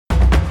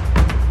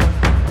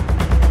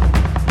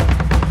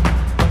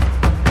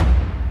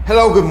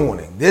Hello, good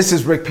morning. This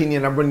is Rick Pina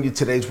and I'm bringing you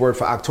today's word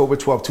for October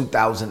 12,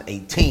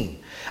 2018.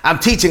 I'm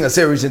teaching a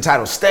series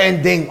entitled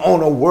Standing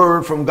on a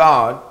Word from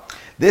God.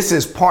 This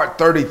is part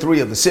 33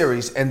 of the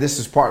series, and this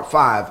is part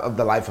 5 of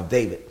the life of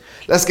David.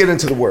 Let's get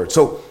into the word.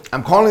 So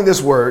I'm calling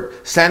this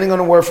word Standing on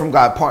a Word from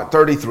God, part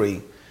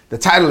 33. The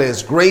title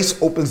is Grace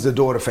Opens the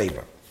Door to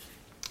Favor.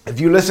 If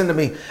you listen to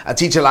me, I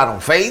teach a lot on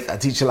faith, I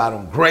teach a lot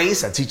on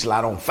grace, I teach a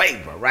lot on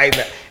favor, right?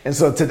 And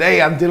so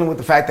today I'm dealing with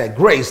the fact that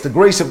grace, the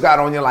grace of God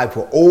on your life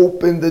will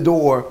open the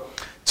door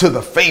to the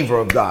favor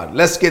of God.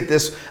 Let's get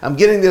this. I'm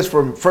getting this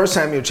from 1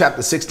 Samuel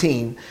chapter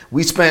 16.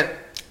 We spent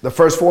the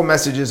first 4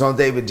 messages on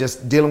David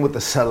just dealing with the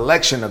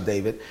selection of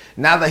David.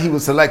 Now that he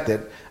was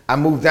selected, I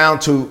moved down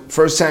to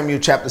 1 Samuel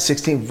chapter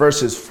 16,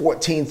 verses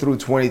 14 through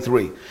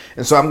 23.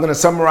 And so I'm going to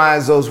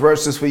summarize those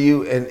verses for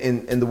you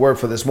in the word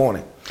for this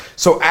morning.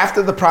 So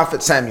after the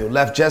prophet Samuel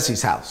left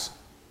Jesse's house,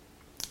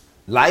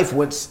 life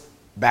went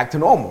back to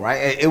normal,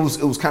 right? It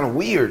was kind of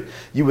weird,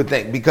 you would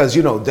think, because,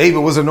 you know, David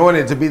was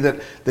anointed to be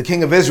the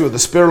king of Israel. The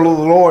Spirit of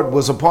the Lord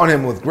was upon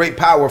him with great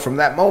power from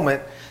that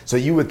moment. So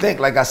you would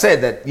think, like I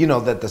said, that, you know,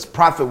 that this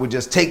prophet would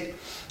just take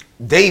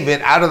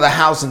David out of the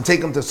house and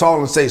take him to Saul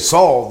and say,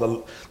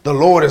 Saul, the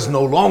Lord is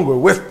no longer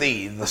with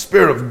thee. The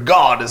Spirit of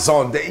God is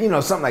on thee, you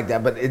know, something like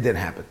that. But it didn't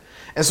happen.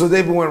 And so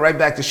David went right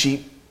back to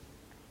sheep.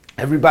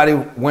 Everybody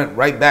went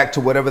right back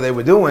to whatever they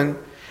were doing.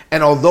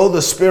 And although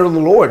the Spirit of the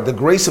Lord, the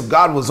grace of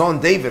God was on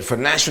David for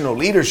national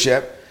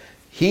leadership,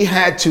 he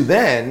had to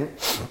then,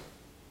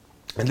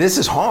 and this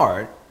is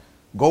hard,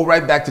 go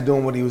right back to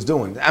doing what he was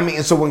doing. I mean,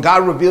 and so when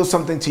God reveals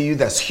something to you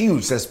that's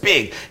huge, that's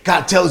big,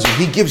 God tells you,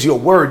 he gives you a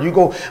word. You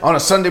go on a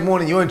Sunday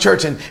morning, you're in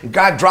church, and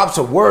God drops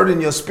a word in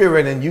your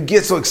spirit, and you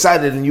get so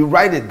excited, and you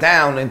write it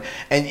down,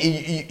 and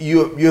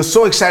you're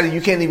so excited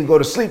you can't even go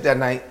to sleep that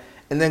night.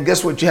 And then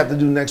guess what you have to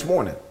do next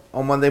morning,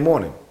 on Monday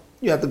morning?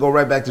 You have to go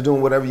right back to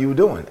doing whatever you were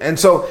doing. And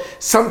so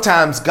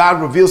sometimes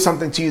God reveals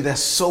something to you that's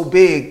so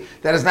big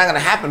that it's not going to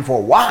happen for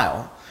a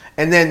while.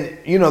 And then,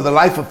 you know, the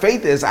life of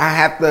faith is I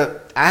have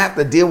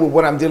to deal with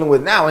what I'm dealing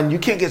with now. And you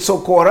can't get so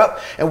caught up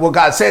in what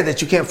God said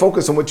that you can't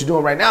focus on what you're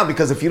doing right now,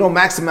 because if you don't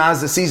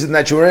maximize the season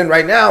that you're in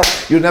right now,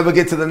 you'll never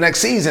get to the next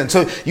season.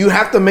 So you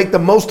have to make the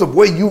most of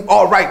where you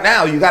are right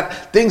now. You got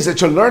things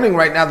that you're learning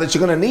right now that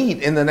you're going to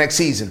need in the next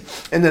season,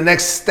 in the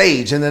next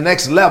stage, in the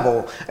next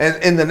level,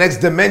 and in the next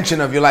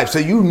dimension of your life. So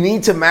you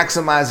need to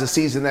maximize the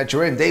season that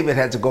you're in. David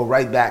had to go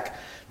right back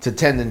to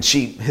tending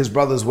sheep. His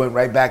brothers went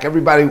right back.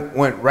 Everybody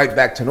went right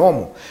back to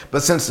normal.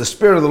 But since the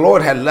Spirit of the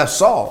Lord had left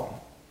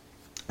Saul,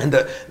 and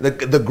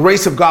the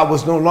grace of God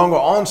was no longer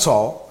on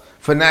Saul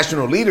for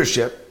national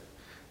leadership,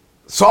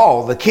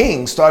 Saul, the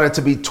king, started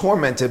to be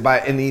tormented by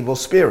an evil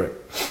spirit.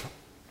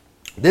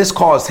 This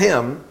caused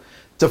him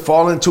to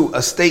fall into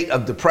a state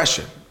of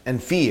depression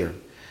and fear.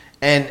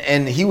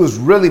 And he was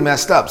really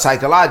messed up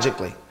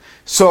psychologically.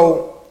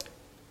 So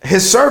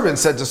his servant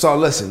said to Saul,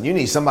 listen, you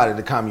need somebody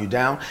to calm you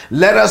down.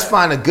 Let us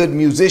find a good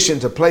musician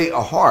to play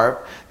a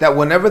harp, that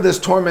whenever this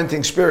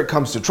tormenting spirit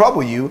comes to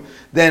trouble you,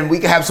 then we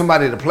can have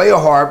somebody to play a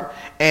harp,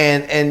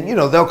 and you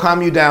know, they'll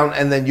calm you down,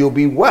 and then you'll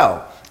be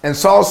well. And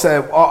Saul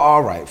said, oh,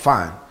 all right,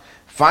 fine.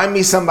 Find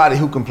me somebody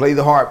who can play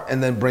the harp,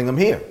 and then bring him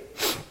here.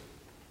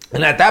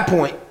 And at that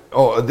point,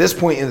 or at this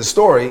point in the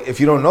story,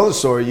 if you don't know the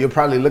story, you're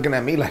probably looking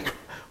at me like,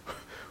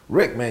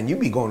 Rick, man, you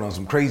be going on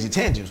some crazy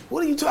tangents.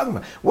 What are you talking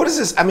about? What is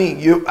this? I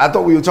mean, I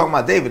thought we were talking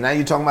about David. Now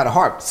you're talking about a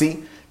harp.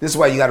 See, this is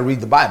why you got to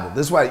read the Bible.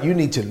 This is why you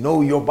need to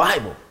know your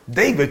Bible.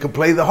 David could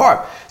play the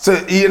harp. So,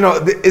 you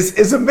know,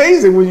 it's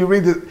amazing when you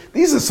read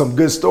these are some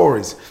good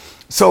stories.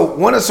 So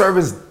one of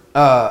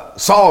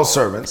Saul's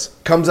servants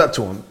comes up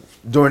to him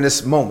during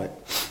this moment,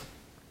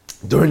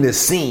 during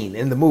this scene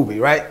in the movie,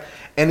 right?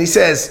 And he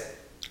says,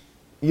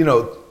 you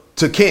know,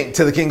 to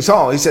the king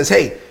Saul, he says,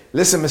 hey,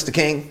 listen, Mr.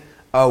 King,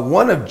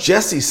 one of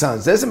Jesse's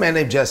sons, there's a man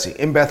named Jesse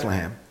in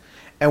Bethlehem,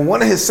 and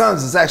one of his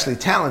sons is actually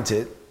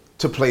talented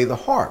to play the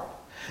harp.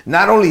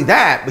 Not only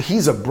that, but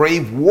he's a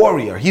brave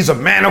warrior. He's a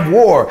man of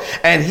war,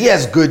 and he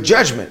has good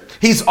judgment.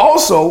 He's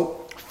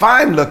also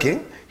fine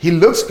looking. He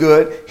looks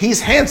good.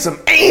 He's handsome,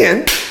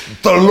 and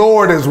the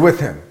Lord is with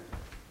him.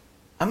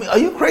 I mean, are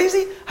you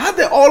crazy? How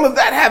did all of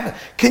that happen?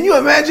 Can you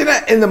imagine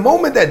that? In the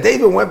moment that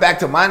David went back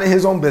to minding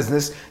his own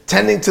business,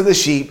 tending to the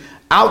sheep,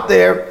 out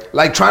there,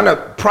 like trying to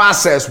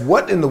process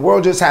what in the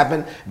world just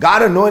happened.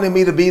 God anointed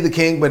me to be the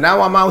king, but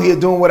now I'm out here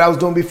doing what I was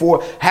doing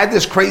before. Had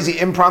this crazy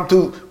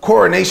impromptu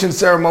coronation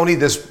ceremony.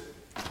 This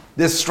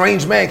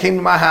strange man came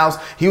to my house.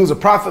 He was a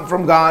prophet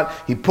from God.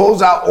 He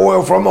pulls out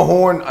oil from a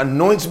horn,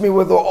 anoints me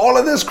with oil. All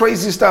of this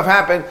crazy stuff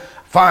happened.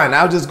 Fine,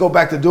 I'll just go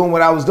back to doing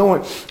what I was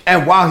doing.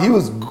 And while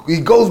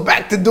he goes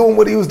back to doing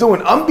what he was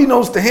doing,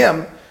 unbeknownst to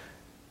him,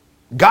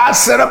 God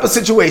set up a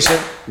situation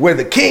where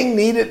the king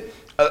needed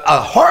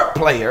a harp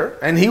player,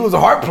 and he was a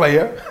harp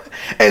player.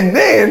 And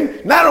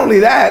then not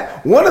only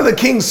that, one of the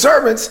king's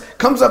servants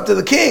comes up to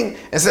the king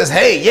and says,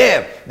 hey,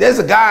 yeah, there's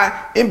a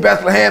guy in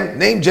Bethlehem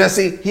named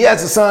Jesse. He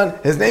has a son.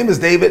 His name is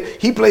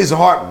David. He plays the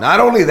harp. Not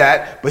only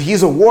that, but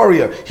he's a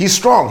warrior. He's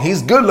strong.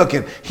 He's good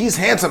looking. He's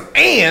handsome.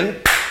 And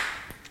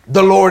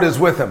The Lord is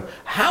with him.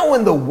 How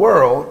in the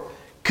world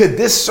could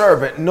this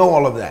servant know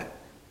all of that?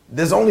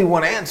 There's only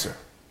one answer.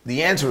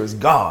 The answer is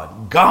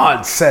God.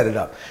 God set it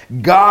up.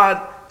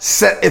 God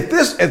set,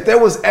 if there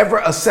was ever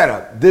a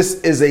setup,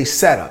 this is a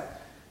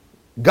setup.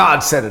 God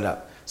set it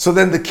up. So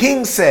then the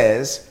king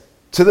says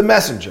to the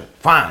messenger,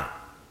 fine,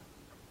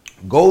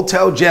 go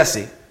tell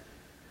Jesse,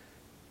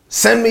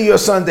 send me your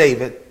son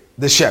David,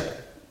 the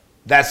shepherd.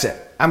 That's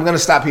it. I'm going to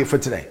stop here for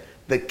today.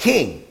 The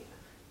king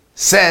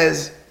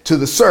says to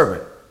the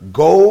servant,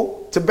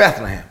 go to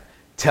Bethlehem,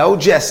 tell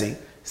Jesse,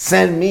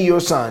 send me your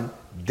son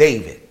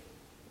David,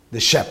 the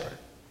shepherd.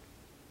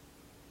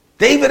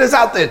 David is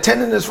out there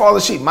tending his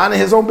father's sheep, minding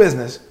his own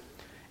business,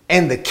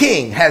 and the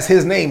king has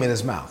his name in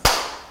his mouth.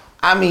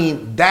 I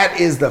mean, that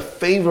is the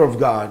favor of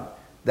God.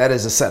 That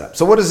is a setup.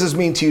 So what does this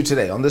mean to you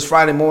today on this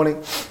Friday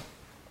morning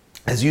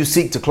as you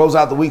seek to close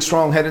out the week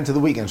strong, head into the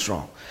weekend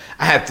strong?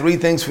 I have 3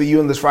 things for you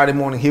on this Friday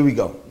morning. Here we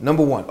go.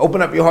 Number 1,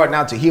 open up your heart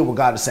now to hear what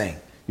God is saying.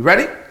 You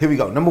ready? Here we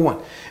go. Number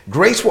 1,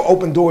 grace will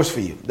open doors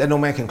for you that no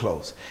man can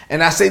close.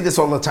 And I say this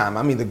all the time.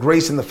 I mean, the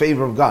grace and the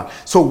favor of God.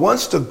 So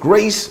once the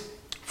grace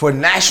for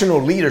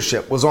national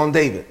leadership was on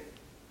David,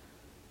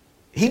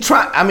 he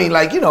tried, I mean,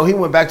 like, you know, he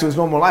went back to his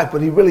normal life,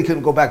 but he really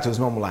couldn't go back to his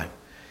normal life,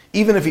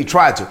 even if he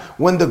tried to.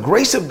 When the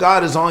grace of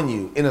God is on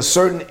you in a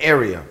certain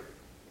area,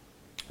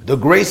 the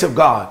grace of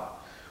God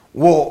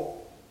will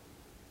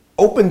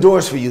open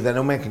doors for you that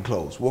no man can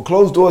close, will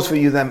close doors for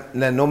you that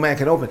no man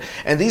can open.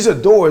 And these are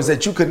doors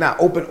that you could not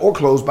open or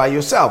close by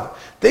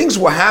yourself. Things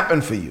will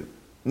happen for you,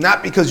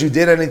 not because you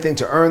did anything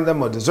to earn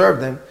them or deserve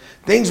them.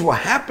 Things will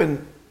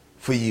happen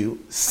for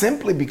you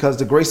simply because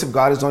the grace of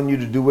God is on you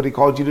to do what he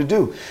called you to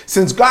do.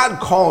 Since God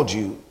called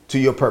you to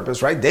your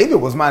purpose, right? David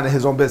was minding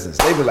his own business.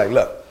 David like,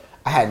 look,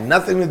 I had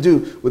nothing to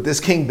do with this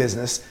king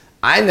business.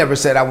 I never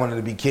said I wanted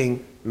to be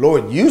king.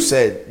 Lord, you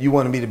said you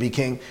wanted me to be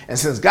king. And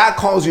since God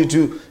calls you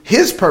to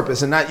his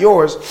purpose and not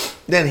yours,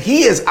 then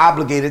he is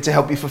obligated to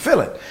help you fulfill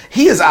it.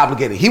 He is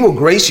obligated. He will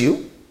grace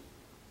you.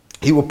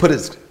 He will put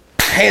his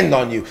hand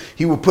on you.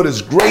 He will put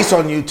his grace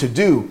on you to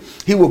do.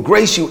 He will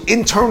grace you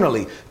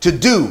internally to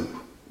do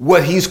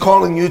what he's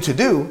calling you to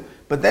do.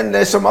 But then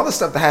there's some other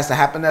stuff that has to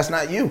happen that's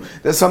not you.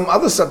 There's some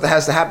other stuff that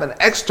has to happen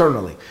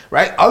externally,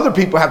 right? Other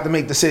people have to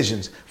make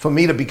decisions for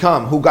me to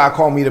become who God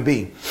called me to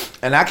be.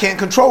 And I can't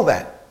control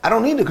that. I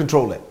don't need to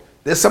control it.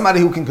 There's somebody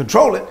who can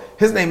control it.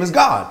 His name is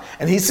God,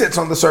 and he sits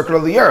on the circle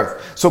of the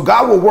earth. So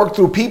God will work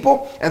through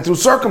people and through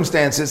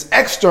circumstances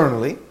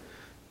externally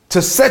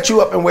to set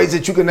you up in ways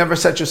that you can never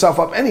set yourself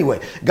up anyway.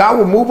 God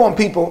will move on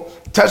people,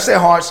 touch their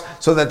hearts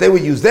so that they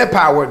would use their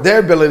power, their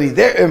ability,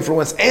 their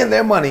influence, and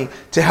their money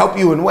to help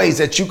you in ways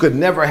that you could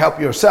never help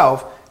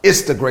yourself.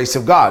 It's the grace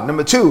of God.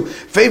 Number 2,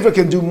 favor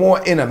can do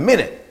more in a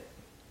minute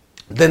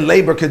than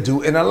labor could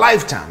do in a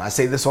lifetime. I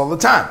say this all the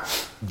time.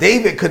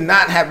 David could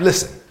not have,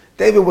 listen,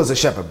 David was a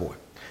shepherd boy.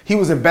 He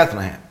was in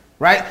Bethlehem,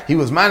 right? He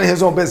was minding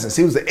his own business.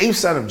 He was the 8th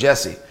son of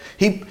Jesse.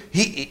 He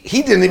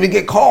didn't even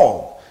get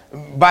called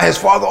by his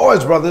father or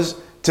his brothers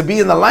to be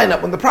in the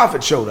lineup when the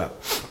prophet showed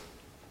up.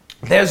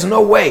 There's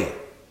no way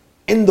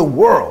in the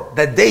world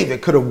that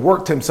David could have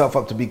worked himself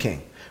up to be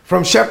king.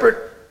 From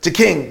shepherd to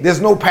king,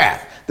 there's no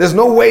path. There's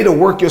no way to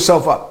work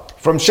yourself up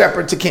from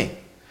shepherd to king.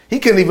 He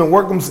couldn't even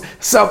work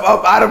himself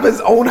up out of his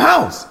own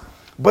house.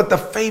 But the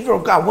favor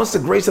of God, once the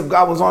grace of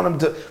God was on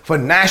him for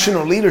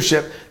national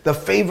leadership, the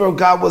favor of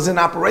God was in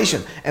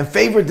operation. And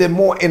favor did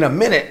more in a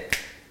minute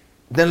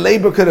than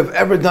labor could have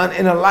ever done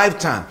in a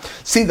lifetime.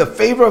 See, the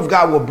favor of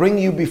God will bring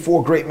you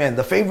before great men.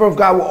 The favor of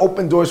God will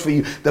open doors for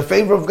you. The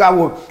favor of God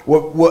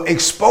will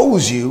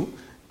expose you,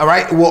 all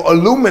right, will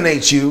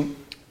illuminate you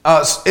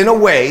in a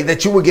way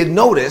that you will get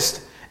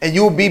noticed, and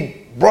you will be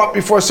brought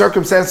before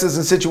circumstances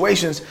and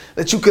situations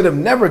that you could have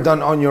never done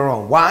on your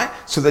own. Why?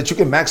 So that you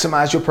can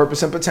maximize your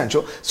purpose and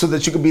potential, so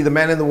that you can be the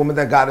man and the woman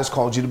that God has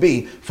called you to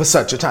be for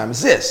such a time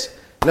as this.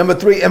 Number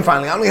 3, and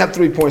finally, I only have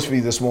 3 points for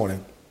you this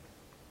morning.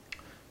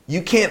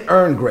 You can't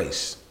earn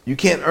grace. You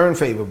can't earn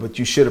favor, but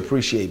you should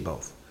appreciate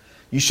both.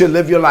 You should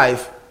live your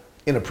life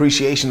in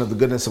appreciation of the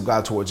goodness of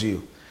God towards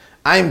you.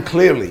 I am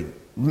clearly,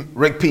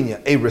 Rick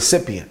Pina, a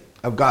recipient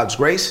of God's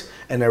grace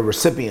and a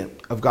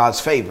recipient of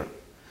God's favor.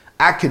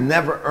 I can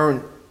never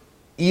earn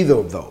either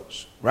of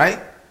those, right?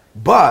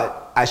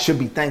 But I should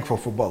be thankful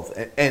for both.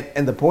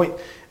 And the point,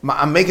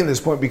 I'm making this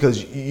point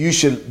because you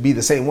should be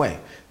the same way.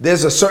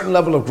 There's a certain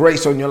level of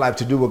grace on your life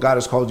to do what God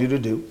has called you to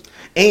do.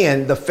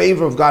 And the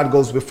favor of God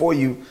goes before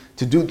you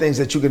to do things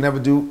that you can never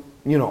do,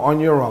 on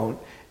your own.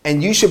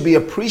 And you should be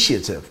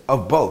appreciative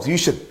of both. You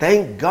should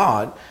thank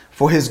God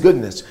for his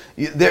goodness.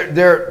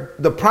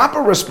 The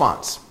proper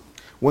response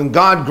when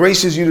God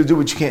graces you to do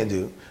what you can't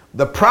do,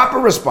 the proper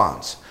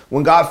response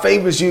when God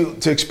favors you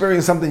to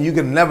experience something you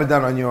could have never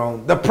done on your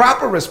own, the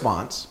proper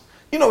response,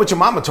 you know what your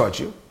mama taught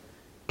you,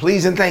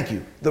 please and thank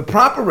you. The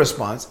proper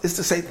response is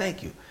to say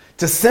thank you,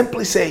 to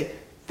simply say,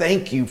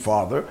 thank you,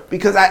 Father,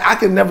 because I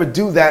could never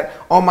do that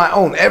on my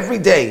own. Every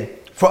day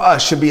for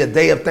us should be a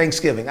day of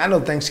thanksgiving. I know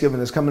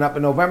Thanksgiving is coming up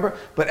in November,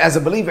 but as a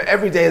believer,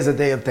 every day is a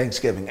day of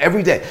thanksgiving.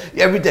 Every day.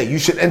 You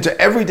should enter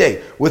every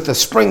day with a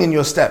spring in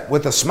your step,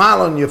 with a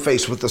smile on your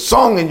face, with a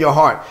song in your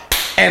heart,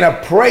 and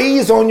a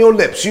praise on your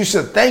lips. You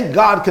should thank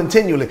God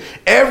continually.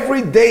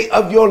 Every day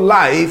of your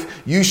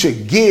life, you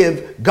should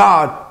give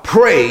God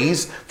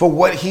praise for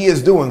what he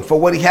is doing, for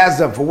what he has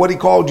done, for what he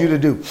called you to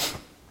do.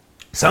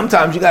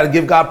 Sometimes you got to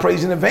give God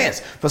praise in advance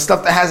for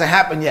stuff that hasn't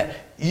happened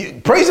yet.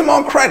 You praise him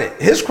on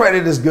credit. His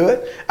credit is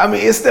good. I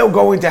mean, it's still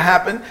going to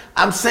happen.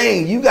 I'm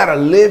saying you got to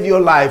live your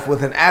life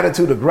with an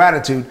attitude of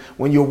gratitude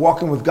when you're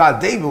walking with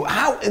God. David,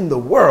 how in the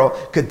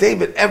world could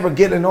David ever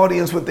get an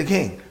audience with the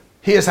king?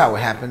 Here's how it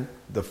happened.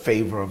 The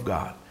favor of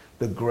God,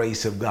 the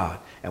grace of God.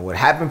 And what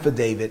happened for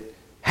David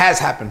has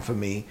happened for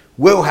me,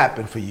 will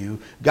happen for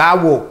you.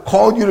 God will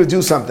call you to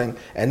do something,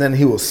 and then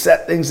he will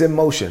set things in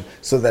motion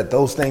so that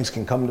those things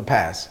can come to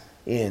pass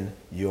in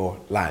your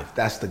life.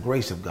 That's the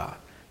grace of God.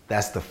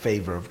 That's the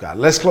favor of God.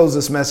 Let's close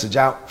this message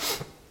out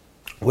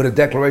with a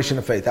declaration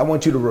of faith. I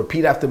want you to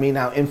repeat after me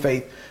now in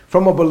faith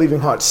from a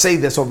believing heart. Say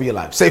this over your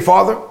life. Say,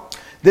 Father,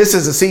 this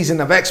is a season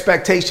of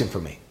expectation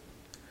for me.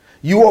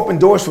 You open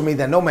doors for me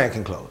that no man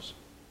can close.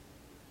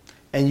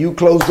 And you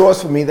close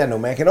doors for me that no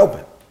man can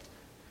open.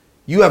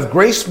 You have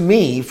graced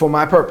me for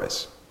my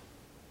purpose.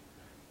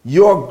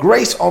 Your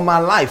grace on my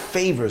life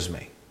favors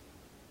me.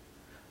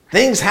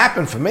 Things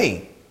happen for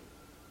me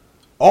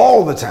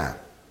all the time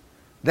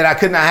that I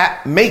could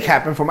not make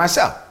happen for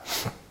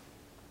myself.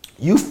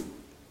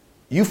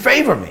 You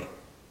favor me.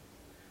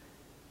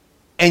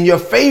 And your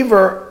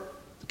favor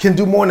can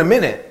do more in a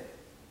minute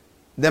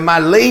than my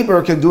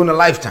labor can do in a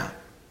lifetime.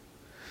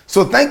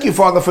 So thank you,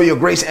 Father, for your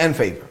grace and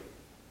favor.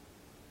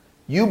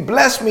 You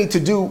bless me to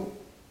do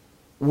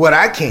what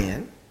I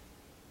can,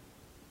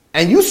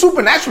 and you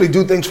supernaturally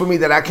do things for me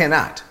that I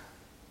cannot.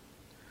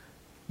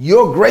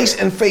 Your grace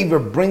and favor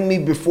bring me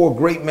before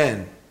great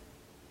men.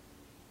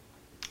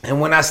 And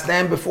when I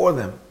stand before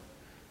them,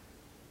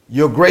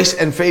 your grace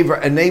and favor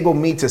enable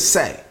me to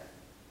say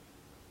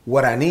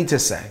what I need to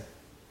say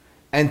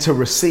and to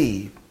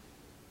receive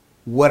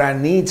what I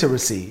need to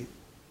receive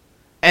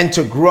and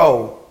to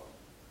grow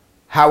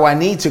how I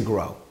need to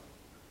grow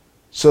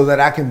so that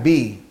I can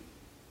be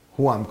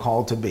who I'm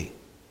called to be.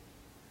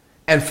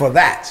 And for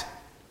that,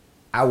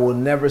 I will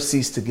never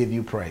cease to give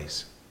you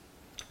praise.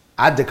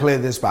 I declare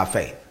this by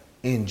faith.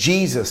 In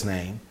Jesus'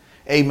 name,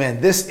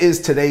 amen. This is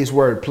today's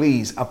word.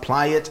 Please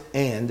apply it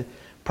and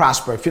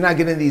prosper. If you're not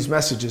getting these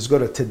messages, go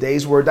to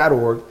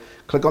todaysword.org.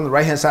 Click on the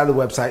right-hand side of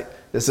the website.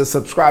 There's a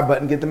subscribe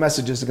button. Get the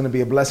messages. They're going to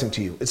be a blessing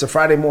to you. It's a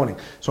Friday morning.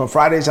 So on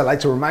Fridays, I like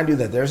to remind you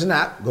that there's an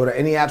app. Go to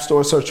any app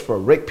store, search for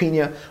Rick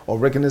Pina or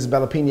Rick and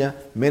Isabella Pina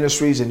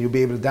Ministries, and you'll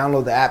be able to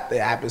download the app. The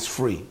app is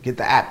free. Get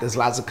the app. There's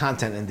lots of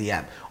content in the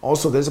app.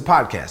 Also, there's a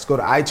podcast. Go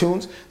to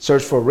iTunes,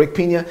 search for Rick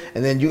Pina,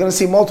 and then you're going to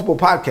see multiple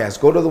podcasts.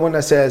 Go to the one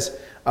that says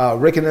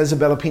Rick and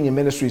Isabella Pina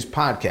Ministries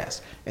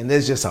podcast. And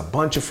there's just a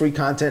bunch of free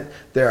content.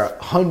 There are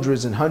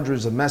hundreds and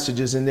hundreds of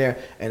messages in there,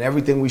 and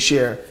everything we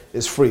share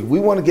is free. We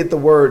want to get the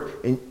word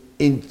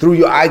in through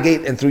your eye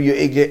gate and through your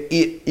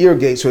ear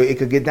gate so it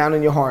could get down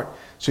in your heart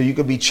so you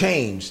could be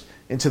changed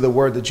into the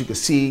word that you could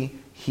see,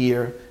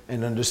 hear,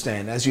 and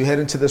understand. As you head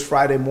into this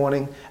Friday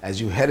morning, as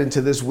you head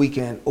into this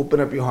weekend, open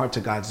up your heart to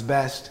God's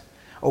best.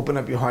 Open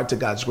up your heart to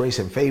God's grace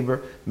and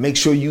favor. Make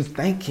sure you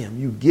thank him.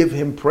 You give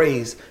him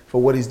praise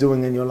for what he's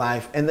doing in your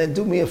life. And then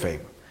do me a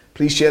favor.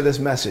 Please share this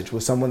message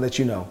with someone that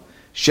you know.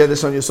 Share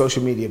this on your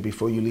social media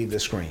before you leave the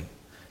screen.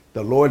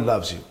 The Lord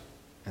loves you,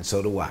 and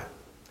so do I.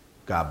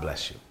 God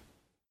bless you.